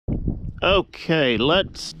Okay,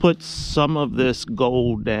 let's put some of this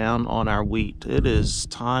gold down on our wheat. It is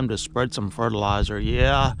time to spread some fertilizer.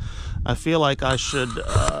 Yeah, I feel like I should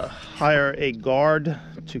hire a guard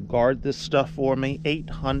to guard this stuff for me.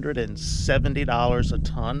 $870 a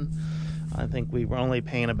ton. I think we were only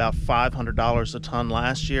paying about $500 a ton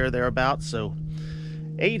last year, thereabouts. So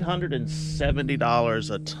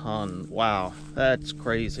 $870 a ton. Wow, that's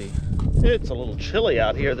crazy. It's a little chilly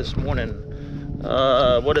out here this morning.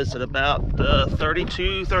 What is it, about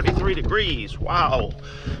 32, 33 degrees. Wow.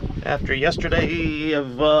 After yesterday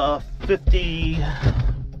of 50,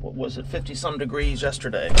 what was it, 50 some degrees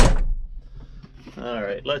yesterday. All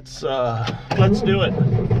right, let's do it.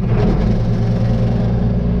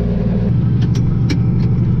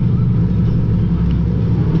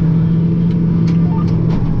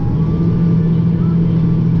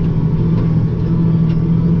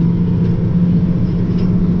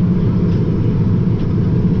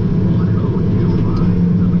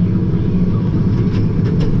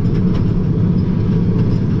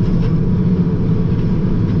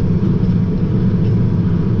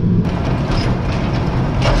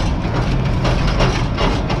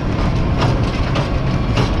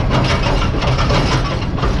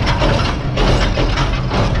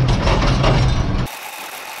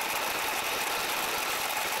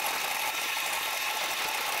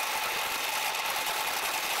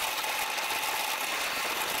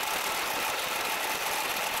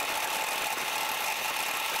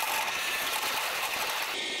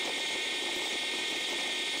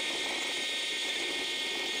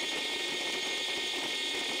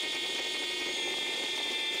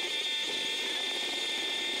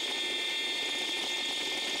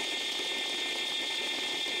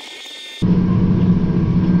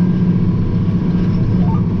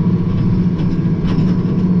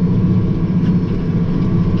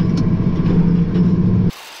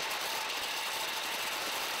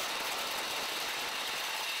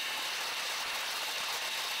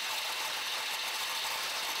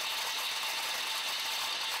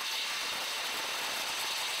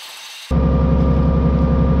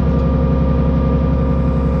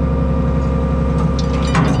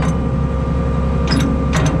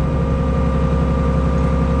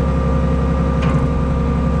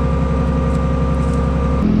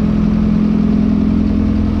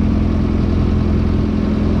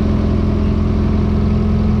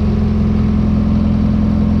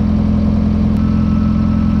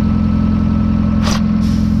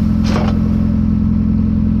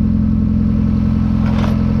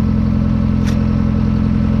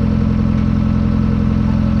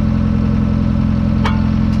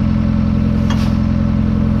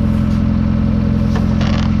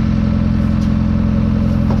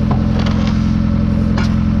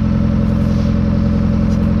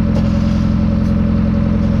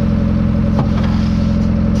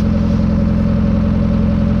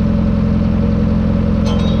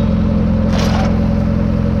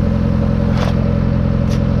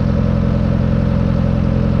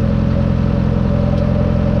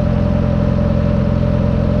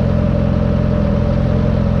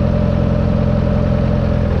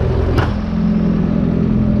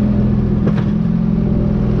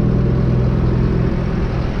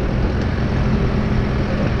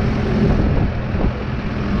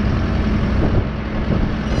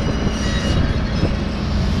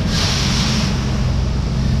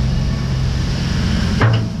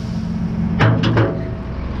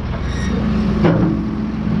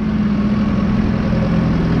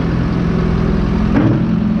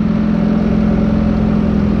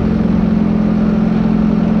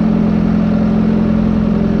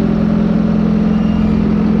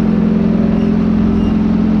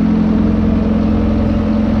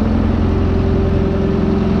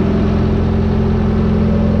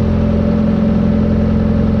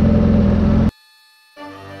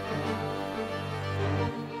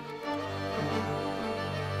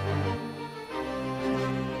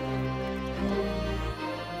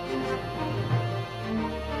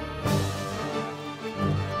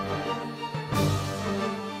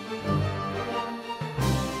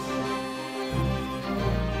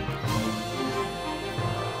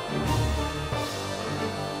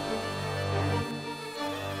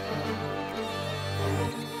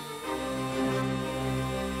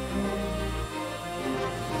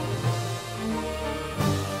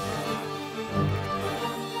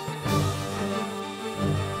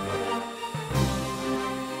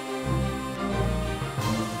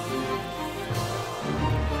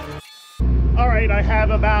 right, I have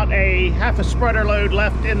about a half a spreader load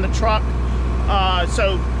left in the truck.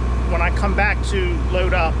 So when I come back to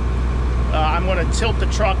load up, I'm going to tilt the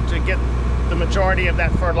truck to get the majority of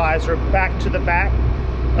that fertilizer back to the back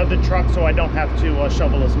of the truck so I don't have to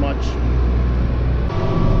shovel as much.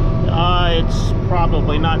 It's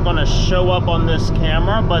probably not going to show up on this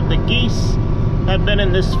camera, but the geese have been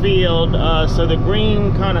in this field, so the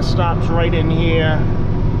green kind of stops right in here,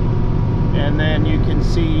 and then you can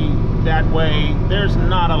see that way there's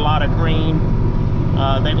not a lot of green.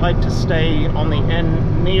 They like to stay on the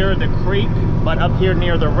end near the creek, but up here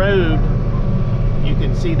near the road you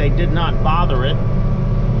can see they did not bother it.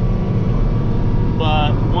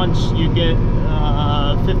 But once you get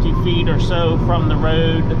 50 feet or so from the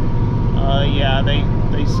road, yeah,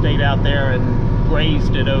 they stayed out there and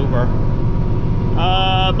grazed it over.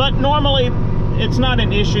 But normally it's not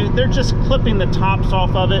an issue. They're just clipping the tops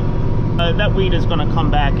off of it. That weed is going to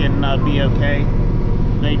come back and be okay.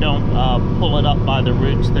 They don't pull it up by the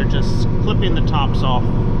roots. They're just clipping the tops off.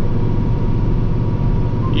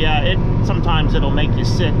 Yeah, sometimes it'll make you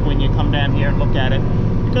sick when you come down here and look at it,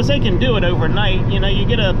 because they can do it overnight. You know, you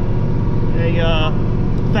get a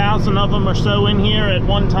 1,000 of them or so in here at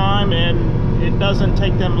one time, and it doesn't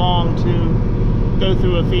take them long to go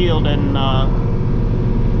through a field and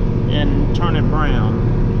turn it brown.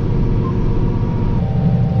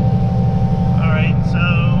 All right,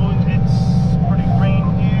 so it's pretty green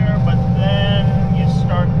here, but then you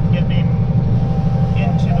start getting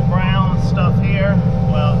into the brown stuff here.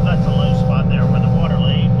 Well, that's a low spot there where the water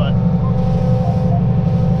laid, but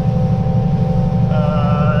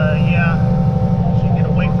yeah, as you get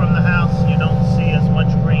away from the house, you don't see as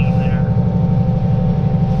much green there.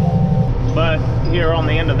 But here on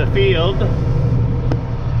the end of the field,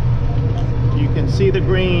 you can see the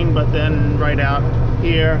green, but then right out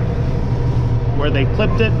here where they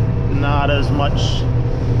clipped it, not as much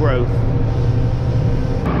growth.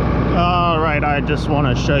 All right, I just want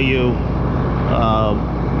to show you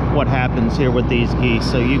what happens here with these geese.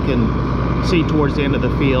 So you can see towards the end of the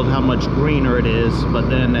field how much greener it is, but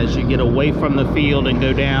then as you get away from the field and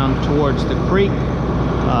go down towards the creek,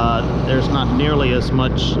 there's not nearly as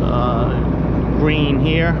much green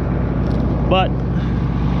here, but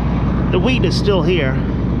the wheat is still here.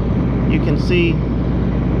 You can see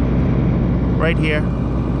right here.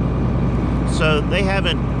 So they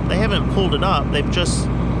haven't pulled it up, they've just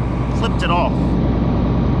clipped it off.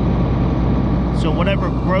 So whatever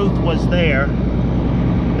growth was there,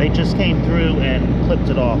 they just came through and clipped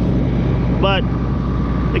it off. But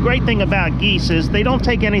the great thing about geese is they don't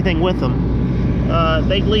take anything with them.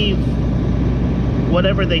 They leave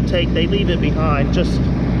whatever they take, they leave it behind, just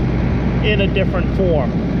in a different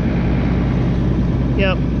form.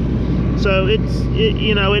 Yep. So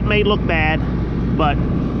you know, it may look bad, but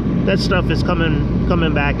that stuff is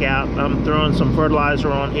coming back out. I'm throwing some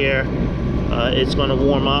fertilizer on here. It's going to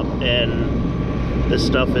warm up, and this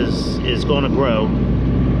stuff is going to grow.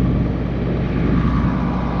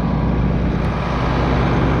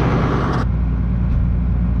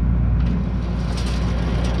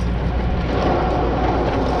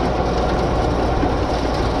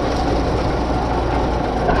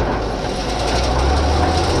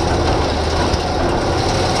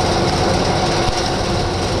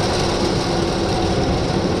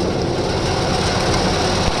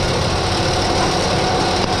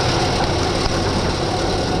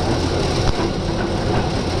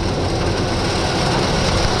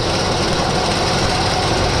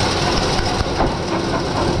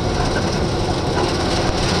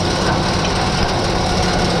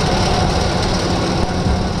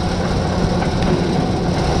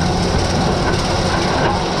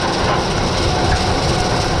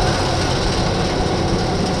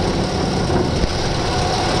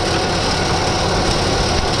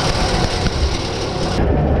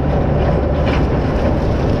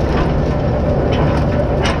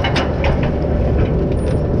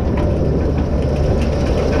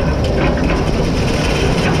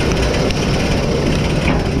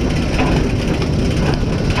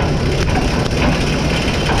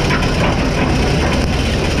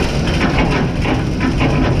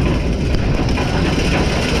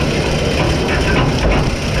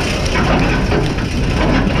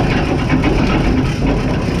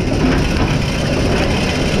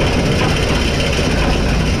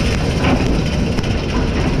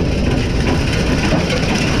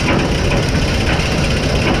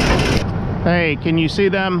 Hey, can you see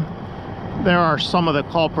them? There are some of the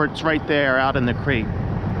culprits right there out in the creek.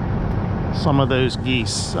 Some of those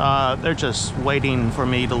geese. They're just waiting for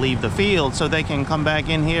me to leave the field so they can come back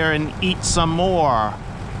in here and eat some more.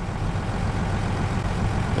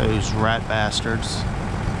 Those rat bastards.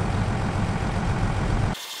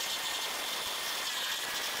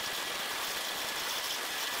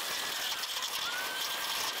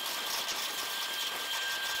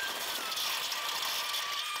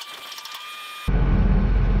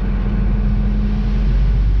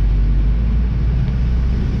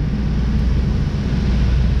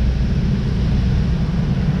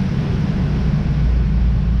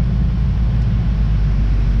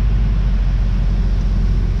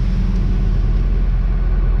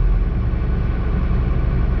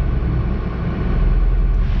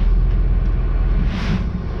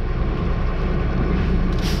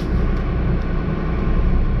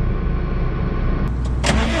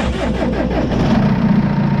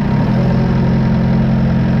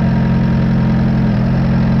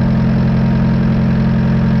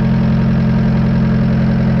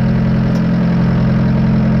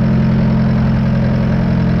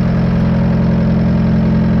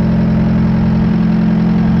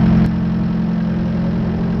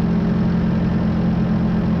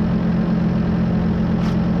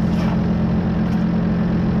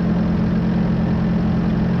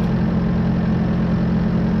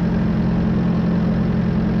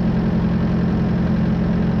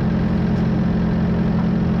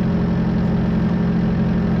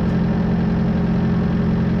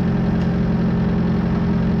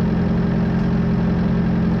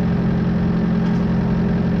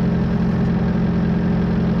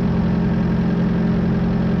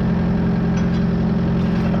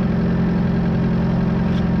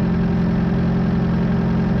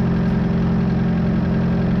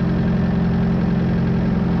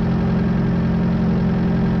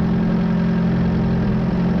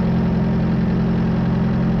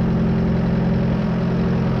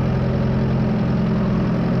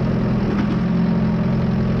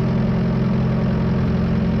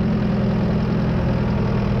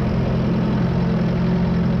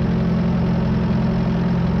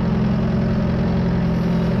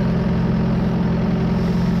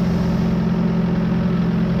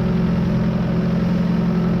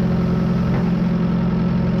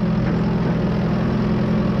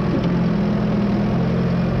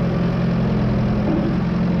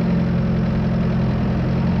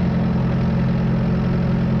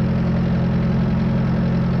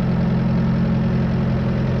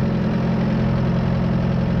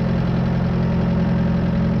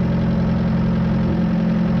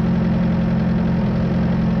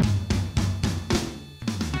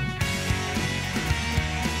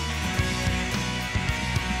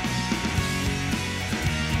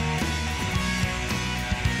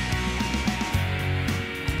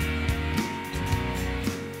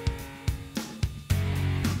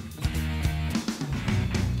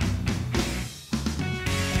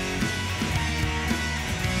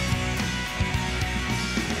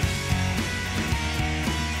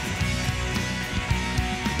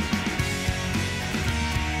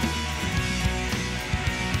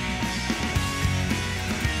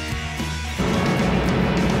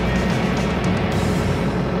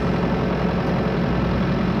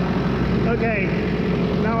 Okay,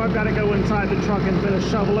 now I've got to go inside the truck and finish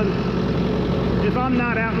shoveling. If I'm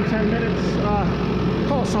not out in 10 minutes,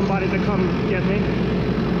 call somebody to come get me.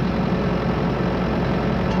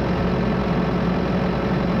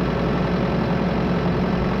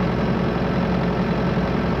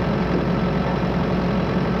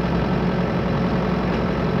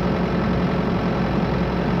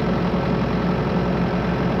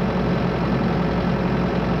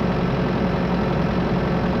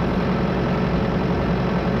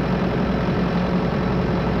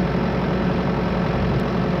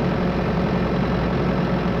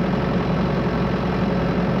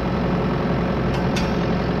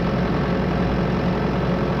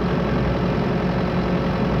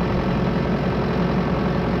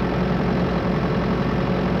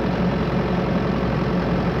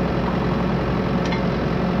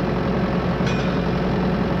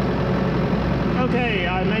 Okay,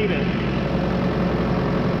 I made it.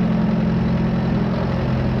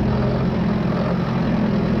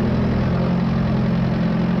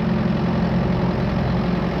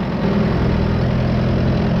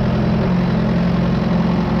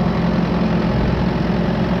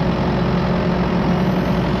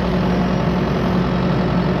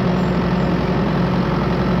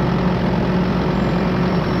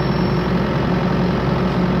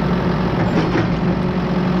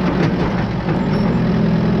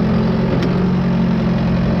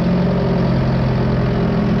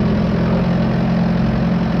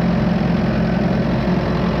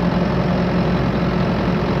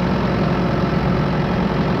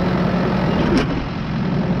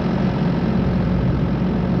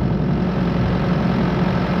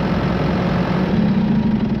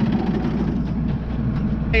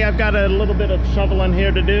 Hey, I've got a little bit of shoveling here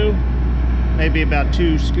to do, maybe about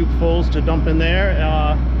 2 scoopfuls to dump in there.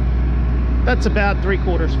 That's about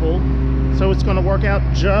 3/4 full, so it's going to work out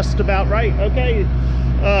just about right. Okay,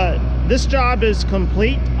 this job is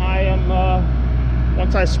complete. I am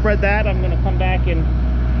once I spread that, I'm going to come back and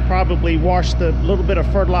probably wash the little bit of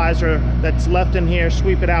fertilizer that's left in here,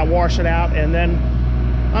 sweep it out, wash it out, and then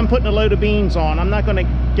I'm putting a load of beans on. I'm not going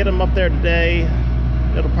to get them up there today.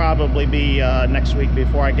 It'll probably be next week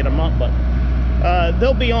before I get them up, but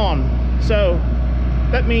they'll be on. So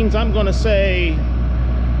that means I'm going to say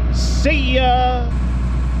see ya.